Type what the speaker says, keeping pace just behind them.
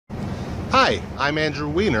Hi, I'm Andrew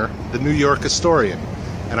Weiner, the New York historian,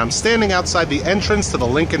 and I'm standing outside the entrance to the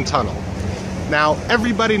Lincoln Tunnel. Now,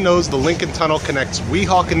 everybody knows the Lincoln Tunnel connects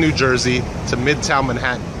Weehawken, New Jersey to Midtown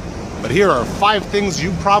Manhattan. But here are 5 things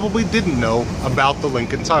you probably didn't know about the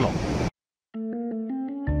Lincoln Tunnel.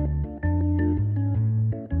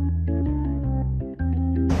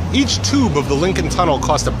 Each tube of the Lincoln Tunnel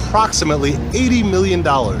cost approximately $80 million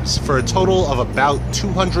for a total of about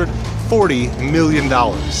 $240 million.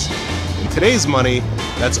 In today's money,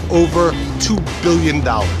 that's over $2 billion,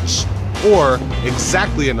 or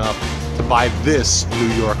exactly enough to buy this New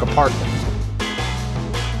York apartment.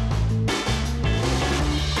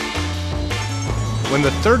 When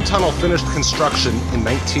the third tunnel finished construction in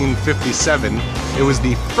 1957, it was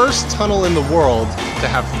the first tunnel in the world to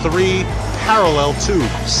have 3 parallel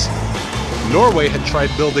tubes. Norway had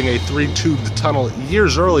tried building a 3-tubed tunnel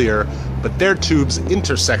years earlier, but their tubes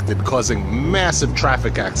intersected, causing massive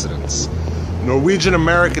traffic accidents.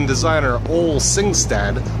 Norwegian-American designer Ole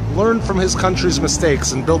Singstad learned from his country's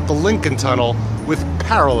mistakes and built the Lincoln Tunnel with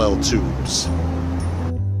parallel tubes.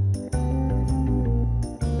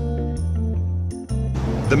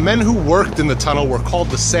 The men who worked in the tunnel were called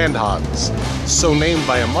the sandhogs, so named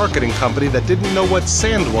by a marketing company that didn't know what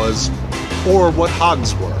sand was or what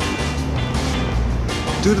hogs were.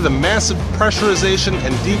 Due to the massive pressurization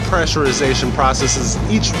and depressurization processes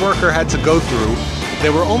each worker had to go through,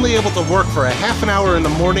 they were only able to work for a half an hour in the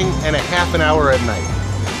morning and a half an hour at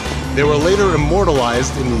night. They were later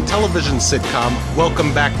immortalized in the television sitcom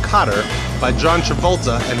Welcome Back, Kotter by John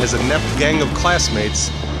Travolta and his inept gang of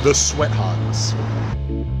classmates, the Sweat Hogs.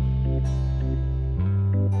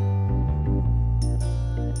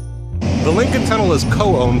 The Lincoln Tunnel is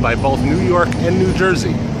co-owned by both New York and New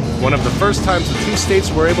Jersey, one of the first times the 2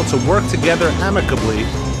 states were able to work together amicably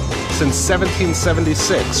since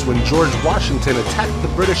 1776, when George Washington attacked the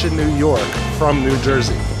British in New York from New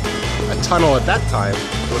Jersey. A tunnel at that time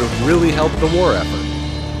would have really helped the war effort.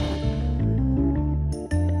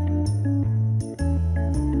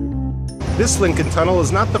 This Lincoln Tunnel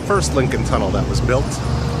is not the first Lincoln Tunnel that was built.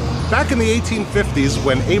 Back in the 1850s,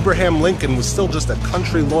 when Abraham Lincoln was still just a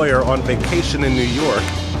country lawyer on vacation in New York,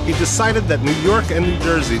 he decided that New York and New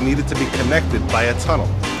Jersey needed to be connected by a tunnel.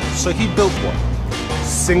 So he built one,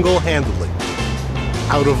 single-handedly,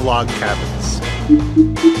 out of log cabins.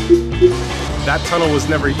 That tunnel was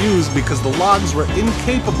never used because the logs were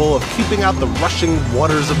incapable of keeping out the rushing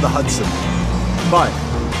waters of the Hudson. But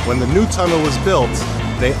when the new tunnel was built,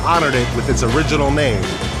 they honored it with its original name,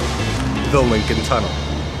 the Lincoln Tunnel.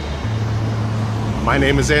 My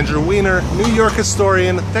name is Andrew Weiner, New York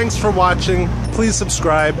historian. Thanks for watching. Please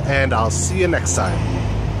subscribe, and I'll see you next time.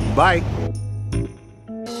 Bye.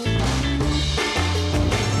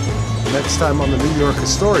 Next time on the New York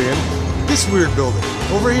historian, this weird building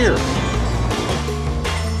over here.